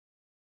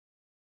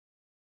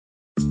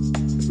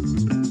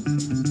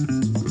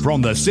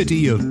From the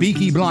city of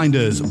Peaky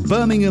Blinders,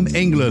 Birmingham,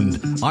 England,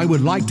 I would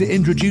like to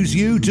introduce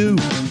you to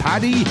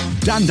Paddy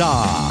Danda.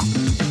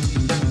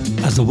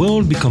 As the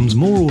world becomes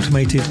more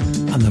automated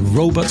and the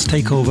robots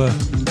take over,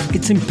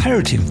 it's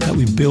imperative that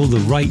we build the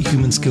right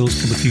human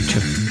skills for the future.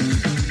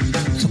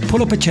 So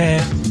pull up a chair,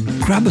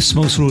 grab a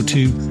samosa or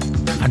two,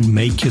 and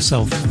make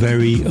yourself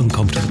very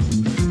uncomfortable.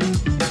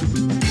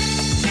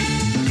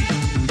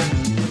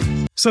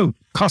 So,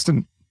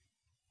 Carsten,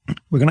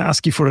 we're going to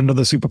ask you for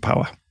another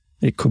superpower.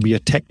 It could be a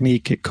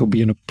technique, it could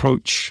be an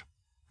approach,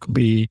 it could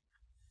be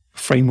a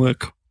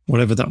framework,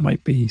 whatever that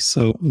might be.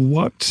 So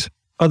what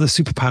other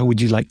superpower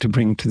would you like to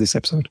bring to this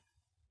episode?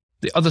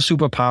 The other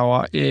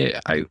superpower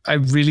I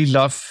really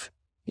love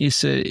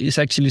is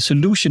actually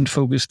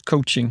solution-focused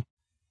coaching.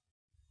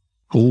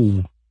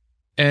 Oh.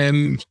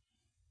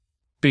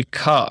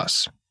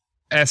 Because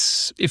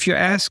if you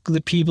ask the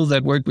people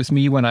that worked with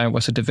me when I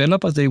was a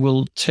developer, they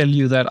will tell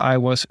you that I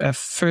was a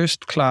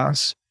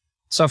first-class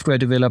software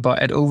developer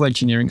at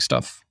over-engineering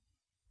stuff.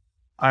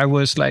 I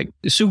was like,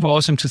 it's super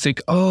awesome to think,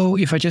 oh,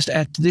 if I just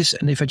add this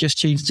and if I just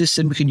change this,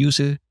 then we can use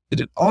it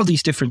in all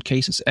these different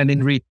cases. And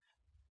in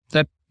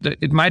that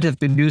it might have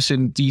been used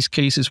in these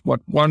cases,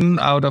 1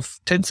 out of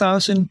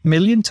 10,000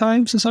 million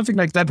times or something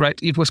like that, right?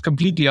 It was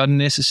completely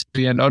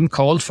unnecessary and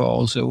uncalled for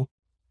also.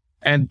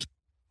 And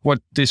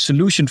what the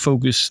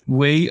solution-focused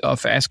way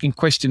of asking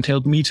questions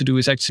helped me to do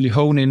is actually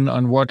hone in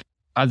on what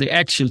are the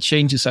actual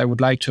changes I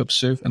would like to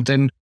observe, and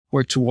then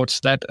work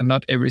towards that and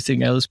not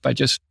everything else by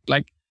just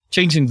like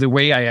changing the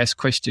way I ask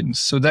questions.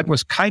 So that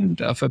was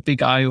kind of a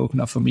big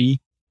eye-opener for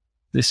me,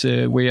 this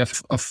way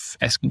of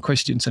asking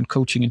questions and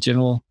coaching in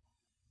general.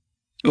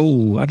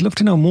 Oh, I'd love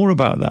to know more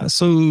about that.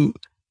 So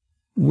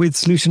with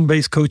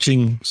solution-based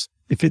coaching,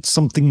 if it's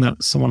something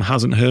that someone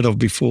hasn't heard of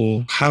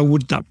before, how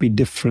would that be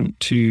different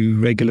to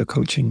regular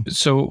coaching?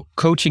 So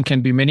coaching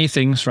can be many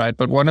things, right?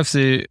 But one of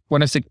the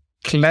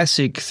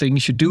classic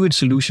things you do in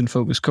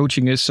solution-focused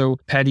coaching is, so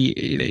Paddy,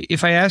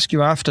 if I ask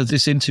you after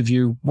this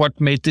interview,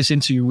 what made this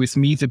interview with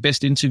me the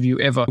best interview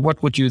ever,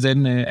 what would you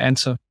then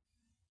answer?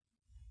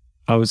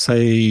 I would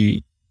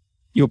say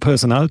your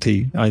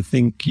personality. I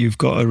think you've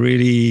got a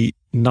really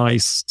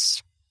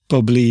nice,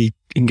 bubbly,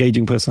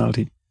 engaging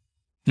personality.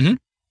 Mm-hmm.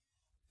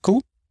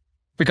 Cool.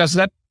 Because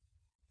that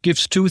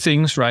gives two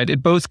things, right?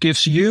 It both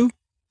gives you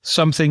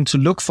something to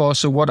look for.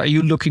 So what are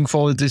you looking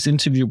for in this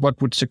interview?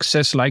 What would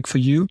success like for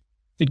you?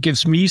 It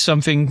gives me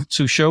something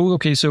to show.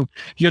 Okay, so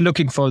you're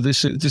looking for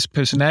this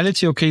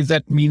personality. Okay,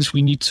 that means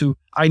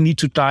I need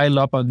to dial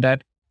up on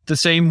that. The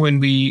same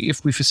when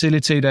if we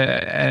facilitate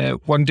a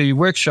one-day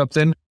workshop,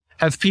 then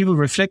have people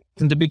reflect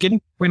in the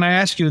beginning. When I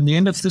ask you in the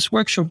end of this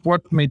workshop,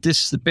 what made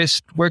this the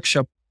best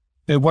workshop?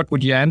 What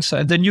would you answer?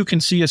 And then you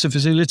can see as a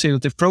facilitator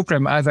the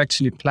program I've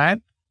actually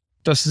planned.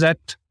 Does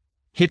that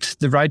check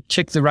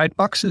the right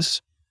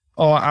boxes?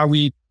 Or are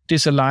we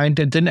disaligned?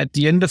 And then at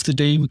the end of the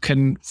day, we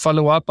can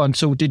follow up on,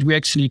 so did we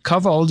actually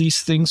cover all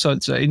these things? Or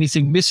is there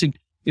anything missing?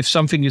 If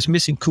something is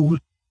missing, cool.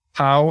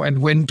 How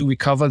and when do we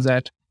cover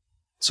that?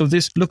 So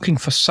this looking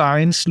for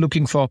signs,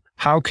 looking for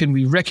how can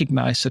we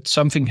recognize that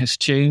something has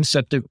changed,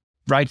 that the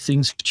right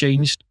things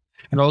changed,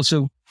 and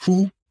also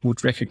who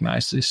would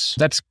recognize this.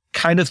 That's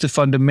kind of the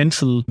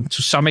fundamental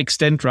to some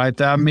extent, right?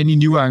 There are many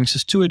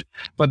nuances to it,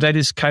 but that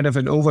is kind of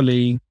an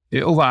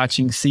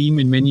overarching theme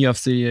in many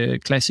of the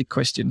classic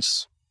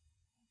questions.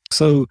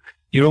 So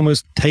you're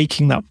almost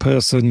taking that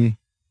person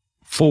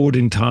forward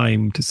in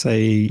time to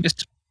say,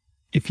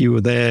 if you were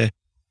there,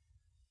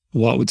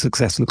 what would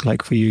success look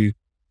like for you?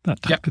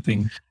 That type of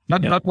thing.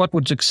 Not what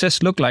would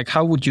success look like.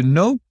 How would you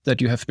know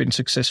that you have been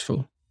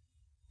successful?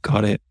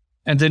 Got it.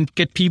 And then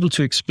get people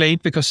to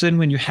explain, because then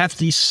when you have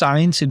these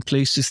signs in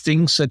place, these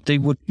things that they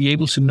would be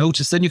able to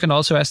notice, then you can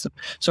also ask them,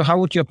 so how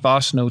would your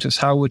boss notice?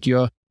 How would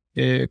your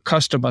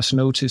customers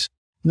notice?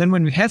 And then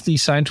when we have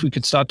these signs, we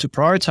can start to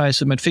prioritize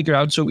them and figure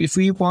out, so if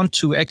we want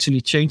to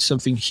actually change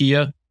something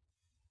here,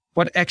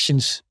 what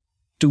actions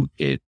do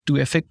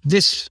affect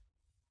this?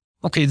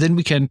 Okay, then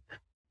we can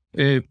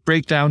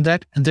break down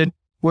that and then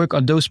work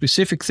on those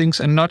specific things,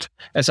 and not,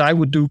 as I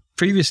would do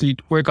previously,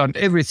 work on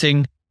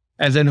everything,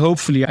 and then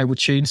hopefully I would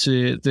change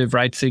the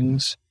right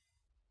things.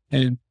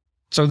 And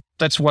so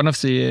that's one of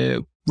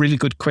the really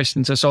good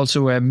questions. There's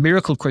also a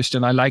miracle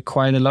question I like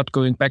quite a lot,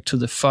 going back to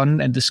the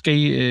fun and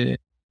the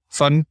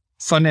fun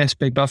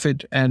aspect of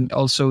it, and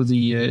also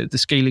the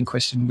scaling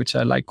question, which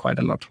I like quite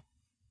a lot.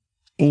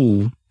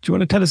 Oh, do you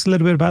want to tell us a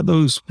little bit about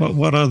those?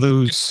 What are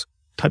those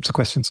types of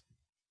questions?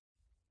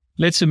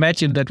 Let's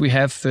imagine that we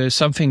have a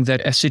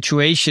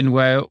situation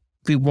where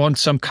we want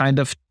some kind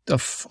of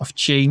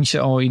change,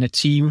 or in a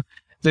team.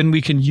 Then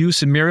we can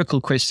use a miracle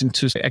question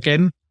to,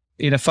 again,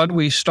 in a fun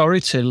way,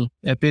 storytell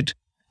a bit.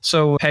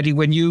 So, Paddy,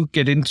 when you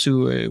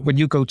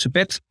go to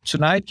bed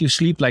tonight, you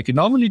sleep like you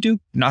normally do.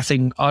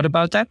 Nothing odd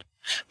about that.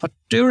 But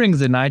during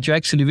the night, you're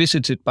actually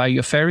visited by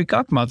your fairy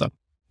godmother,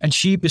 and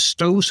she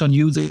bestows on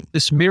you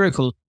this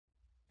miracle.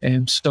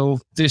 And so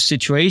this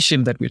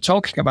situation that we're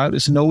talking about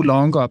is no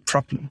longer a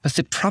problem. But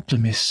the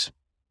problem is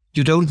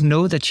you don't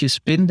know that she's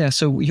been there.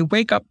 So you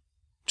wake up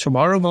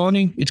tomorrow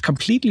morning. It's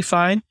completely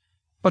fine.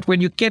 But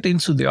when you get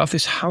into the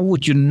office, how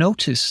would you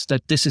notice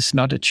that this is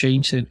not a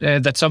change,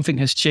 that something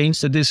has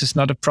changed, that this is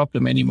not a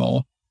problem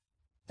anymore?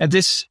 And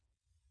this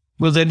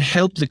will then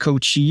help the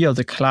coachee or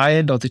the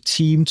client or the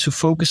team to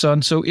focus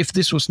on. So if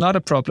this was not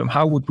a problem,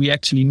 how would we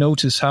actually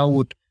notice? How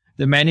would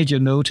the manager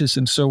notice,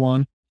 and so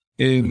on?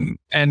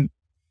 And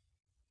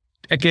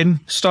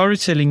again,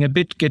 storytelling a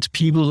bit gets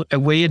people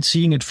away and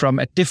seeing it from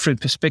a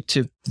different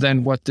perspective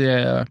than what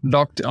they're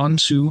locked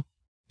onto.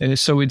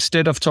 So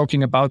instead of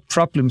talking about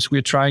problems,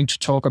 we're trying to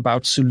talk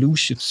about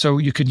solutions. So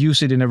you could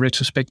use it in a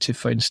retrospective,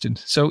 for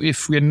instance. So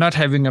if we're not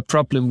having a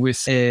problem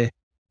with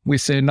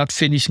not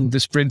finishing the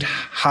sprint,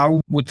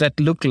 how would that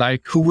look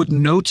like? Who would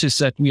notice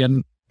that we are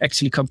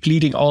actually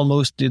completing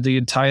almost the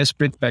entire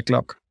sprint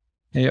backlog,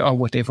 or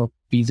whatever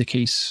be the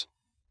case?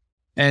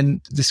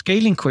 And the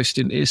scaling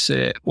question is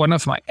one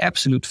of my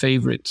absolute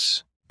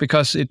favorites,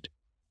 because it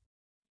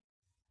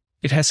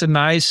has a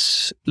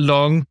nice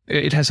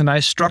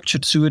structure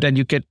to it, and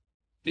you get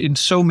in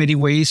so many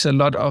ways a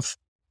lot of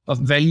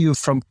value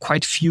from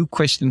quite few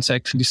questions,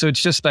 actually. So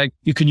it's just like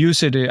you can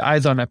use it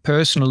either on a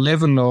personal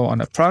level or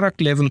on a product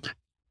level.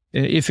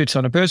 If it's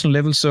on a personal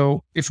level,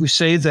 so if we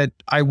say that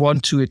I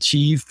want to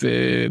achieve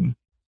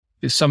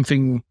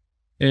something,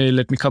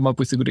 let me come up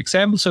with a good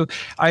example. So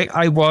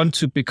I want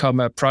to become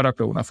a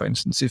product owner, for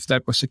instance. If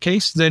that was the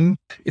case, then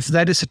if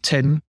that is a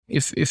 10,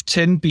 if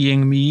 10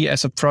 being me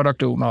as a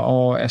product owner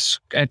or as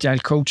agile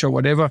coach or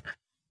whatever,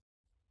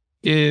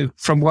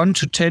 from 1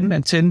 to 10,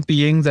 and 10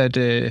 being that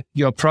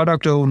you're a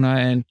product owner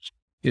and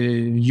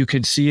you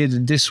can see it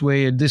in this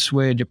way and this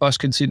way, and your boss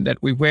can see it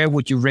that way, where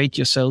would you rate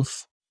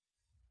yourself?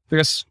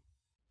 Because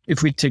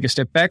if we take a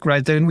step back,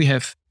 right, then we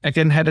have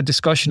again had a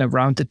discussion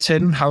around the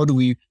 10. How do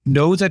we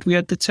know that we're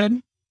at the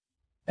 10?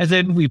 And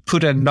then we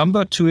put a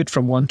number to it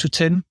from 1 to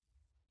 10.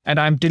 And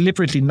I'm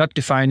deliberately not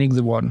defining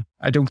the 1.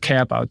 I don't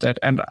care about that.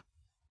 And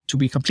to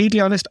be completely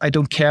honest, I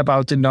don't care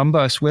about the number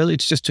as well.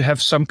 It's just to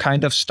have some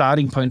kind of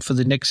starting point for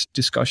the next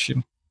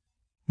discussion,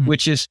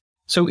 which is,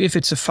 so if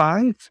it's a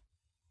 5,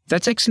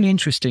 that's actually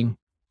interesting.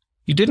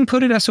 You didn't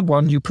put it as a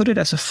 1, you put it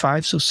as a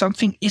 5. So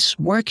something is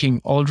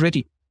working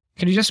already.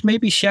 Can you just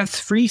maybe share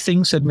 3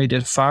 things that made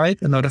it a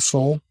 5 and not a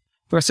 4?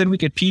 Because then we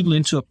get people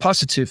into a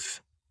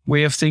positive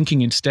way of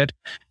thinking instead.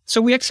 So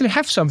we actually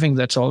have something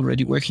that's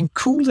already working.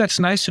 Cool, that's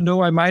nice to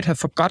know. I might have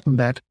forgotten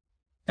that.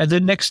 And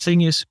the next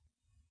thing is,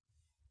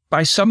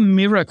 by some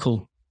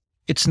miracle,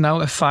 it's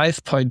now a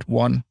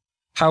 5.1.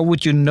 How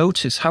would you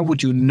notice? How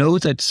would you know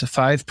that it's a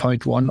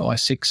 5.1 or a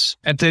 6?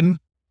 And then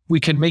we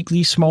can make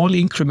these small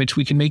increments.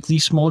 We can make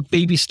these small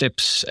baby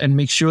steps and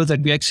make sure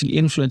that we actually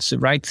influence the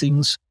right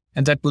things.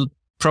 And that will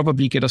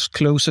probably get us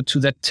closer to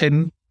that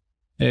 10,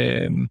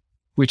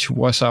 which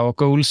was our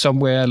goal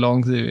somewhere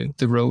along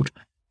the road.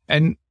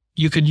 And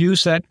you can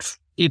use that.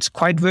 It's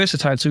quite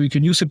versatile. So you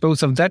can use it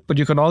both of that, but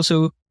you can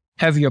also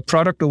have your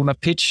product owner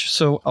pitch.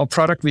 So our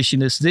product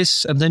vision is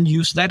this, and then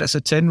use that as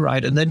a 10,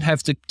 right? And then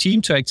have the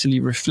team to actually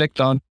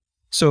reflect on.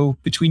 So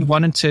between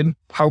 1 and 10,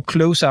 how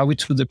close are we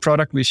to the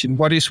product vision?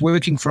 What is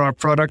working for our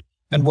product?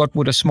 And what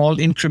would a small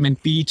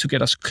increment be to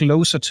get us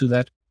closer to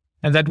that?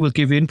 And that will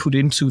give input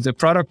into the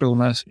product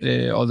owners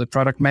or the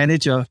product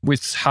manager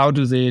with how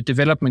do the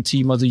development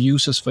team or the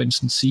users, for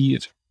instance, see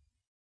it.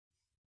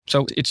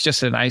 So it's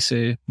just a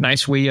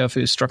nice way of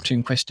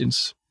structuring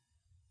questions.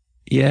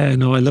 Yeah,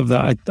 no, I love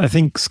that. I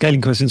think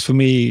scaling questions for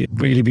me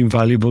really been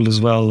valuable as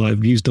well.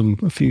 I've used them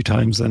a few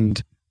times,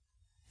 and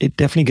it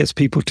definitely gets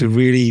people to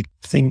really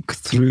think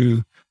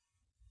through,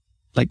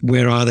 like,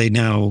 where are they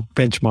now?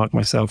 Benchmark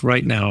myself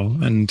right now.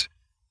 And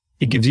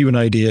it gives you an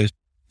idea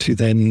to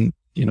then,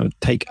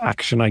 take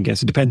action, I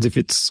guess. It depends if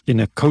it's in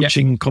a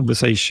coaching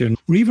conversation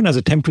or even as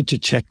a temperature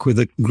check with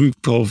a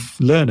group of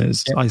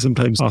learners. I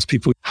sometimes ask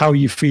people, how are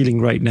you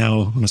feeling right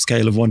now on a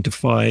scale of 1 to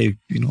 5?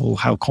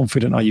 How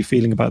confident are you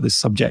feeling about this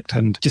subject?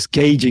 And just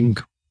gauging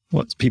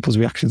what people's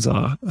reactions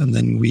are. And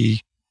then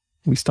we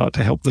start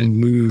to help them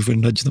move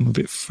and nudge them a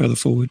bit further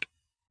forward.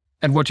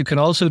 And what you can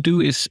also do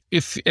is,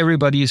 if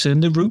everybody is in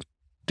the group,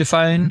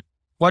 define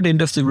one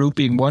end of the group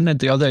being 1 and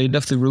the other end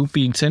of the group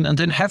being 10, and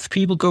then have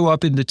people go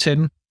up in the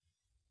 10.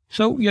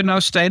 So you're now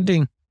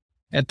standing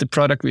at the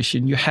product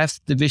vision. You have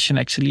the vision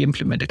actually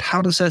implemented. How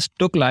does that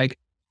look like?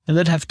 And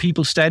then have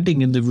people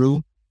standing in the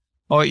room.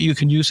 Or you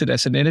can use it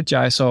as an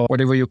energizer or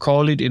whatever you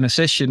call it in a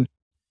session.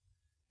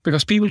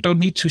 Because people don't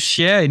need to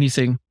share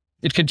anything.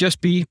 It can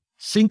just be,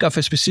 think of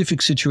a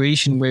specific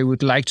situation where you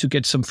would like to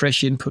get some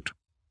fresh input.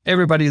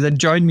 Everybody then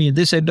join me in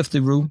this end of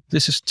the room.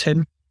 This is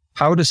 10.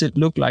 How does it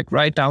look like?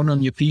 Write down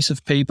on your piece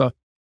of paper.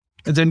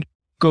 And then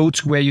go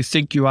to where you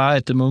think you are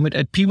at the moment.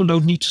 And people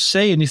don't need to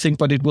say anything,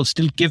 but it will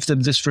still give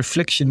them this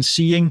reflection,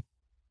 seeing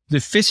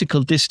the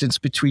physical distance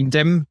between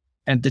them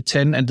and the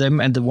 10 and them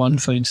and the 1,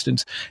 for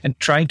instance, and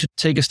trying to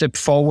take a step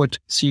forward,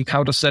 seeing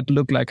how does that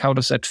look like? How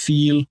does that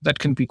feel? That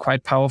can be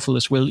quite powerful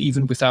as well,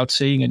 even without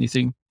saying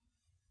anything.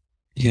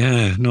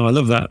 Yeah, no, I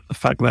love that. The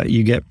fact that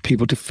you get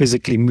people to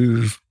physically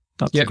move.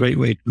 That's a great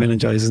way to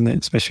energize, isn't it?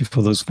 Especially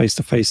for those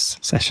face-to-face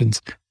sessions.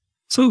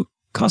 So,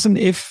 Carsten,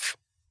 if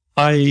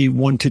I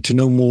wanted to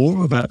know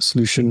more about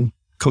solution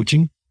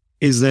coaching.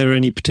 Is there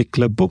any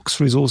particular books,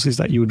 resources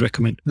that you would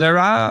recommend? There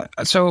are.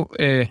 So,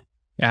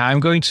 I'm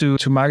going to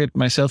market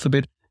myself a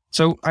bit.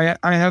 So I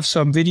have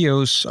some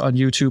videos on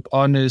YouTube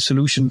on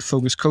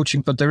solution-focused coaching,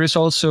 but there is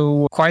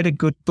also quite a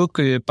good book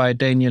by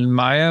Daniel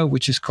Meyer,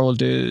 which is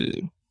called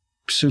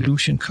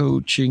Solution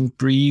Coaching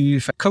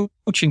Brief,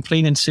 Coaching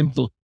Plain and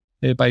Simple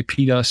by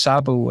Peter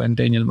Szabo and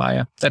Daniel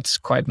Meyer. That's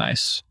quite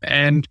nice.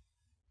 And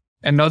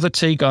another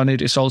take on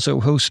it is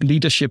also Host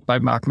Leadership by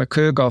Mark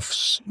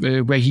McCurgoff,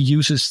 where he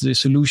uses the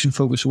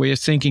solution-focused way of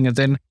thinking, and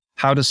then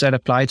how does that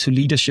apply to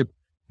leadership?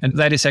 And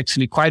that is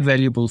actually quite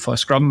valuable for a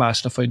Scrum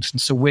Master, for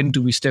instance. So when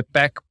do we step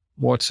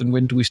backwards and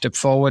when do we step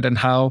forward, and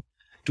how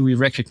do we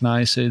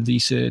recognize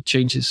these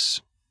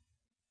changes?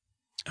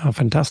 Oh,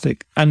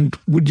 fantastic. And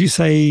would you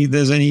say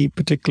there's any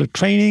particular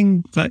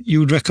training that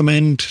you would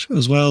recommend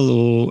as well,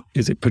 or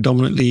is it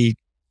predominantly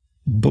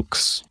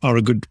books are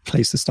a good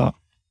place to start?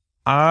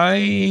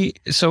 I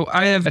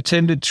have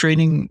attended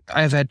training.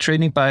 I have had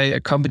training by a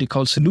company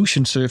called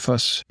Solution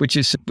Surfers, which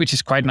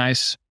is quite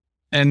nice.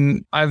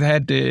 And I've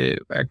had a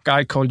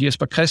guy called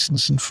Jesper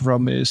Christensen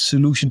from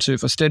Solution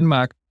Surfers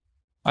Denmark.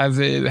 I've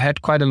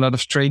had quite a lot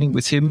of training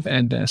with him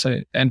and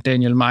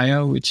Daniel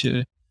Meyer, which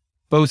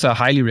both are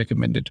highly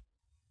recommended.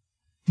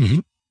 Mm-hmm.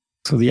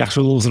 So the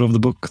actual author of the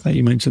book that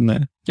you mentioned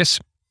there.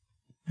 Yes.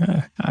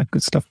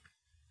 Good stuff.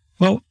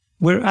 Well,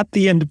 we're at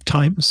the end of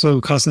time.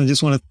 So Carsten, I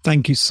just want to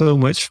thank you so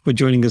much for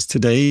joining us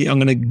today. I'm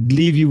going to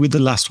leave you with the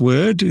last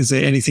word. Is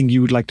there anything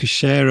you would like to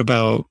share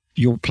about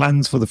your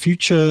plans for the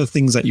future,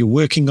 things that you're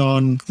working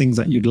on, things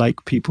that you'd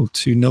like people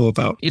to know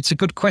about? It's a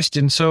good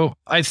question. So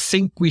I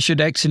think we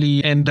should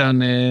actually end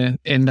on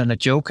a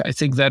joke. I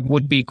think that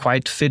would be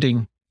quite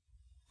fitting.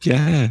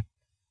 Yeah.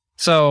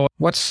 So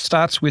what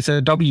starts with a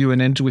W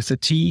and ends with a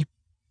T?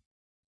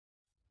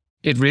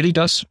 It really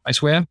does, I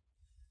swear.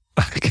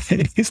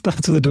 Okay, it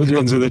starts with a W and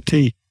ends with a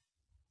T.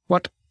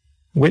 What?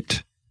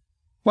 Wit.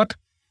 What?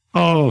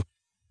 Oh,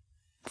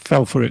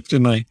 fell for it,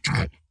 didn't I?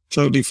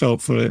 Totally fell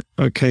for it.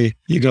 Okay,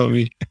 you got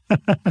me.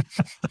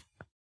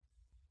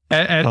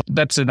 And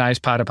that's a nice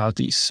part about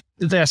these.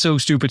 They're so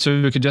stupid, so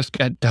you can just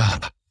get...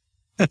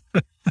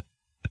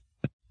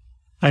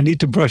 I need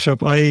to brush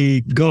up.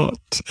 I got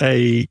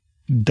a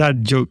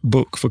dad joke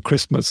book for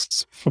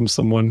Christmas from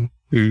someone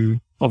who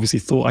obviously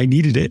thought I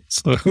needed it.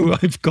 So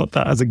I've got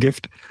that as a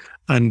gift,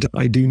 and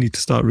I do need to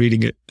start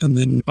reading it. And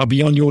then I'll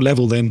be on your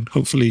level then,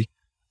 hopefully,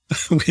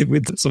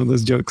 with some of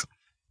those jokes.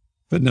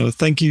 But no,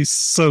 thank you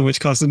so much,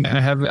 Carsten.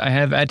 I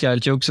have agile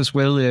jokes as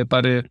well,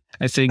 but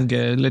I think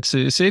let's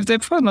save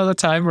them for another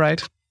time,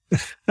 right?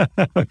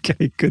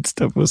 Okay, good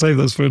stuff. We'll save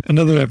those for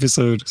another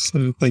episode.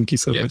 So thank you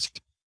so much.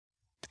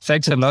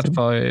 Thanks a lot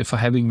for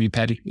having me,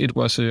 Paddy. It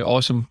was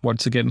awesome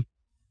once again.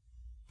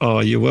 Oh,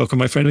 you're welcome,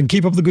 my friend. And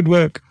keep up the good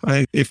work.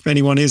 If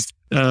anyone is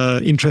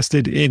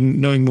interested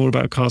in knowing more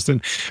about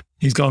Carsten,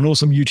 he's got an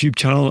awesome YouTube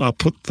channel. I'll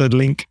put the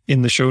link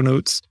in the show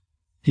notes.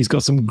 He's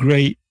got some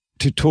great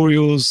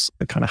tutorials,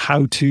 kind of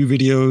how-to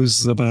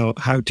videos about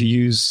how to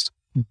use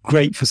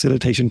great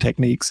facilitation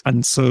techniques.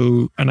 And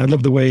I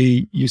love the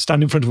way you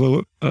stand in front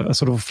of a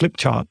sort of a flip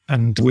chart,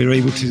 and we're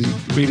able to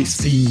really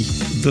see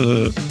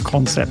the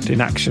concept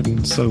in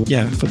action. So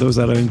yeah, for those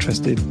that are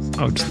interested,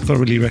 I would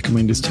thoroughly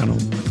recommend his channel.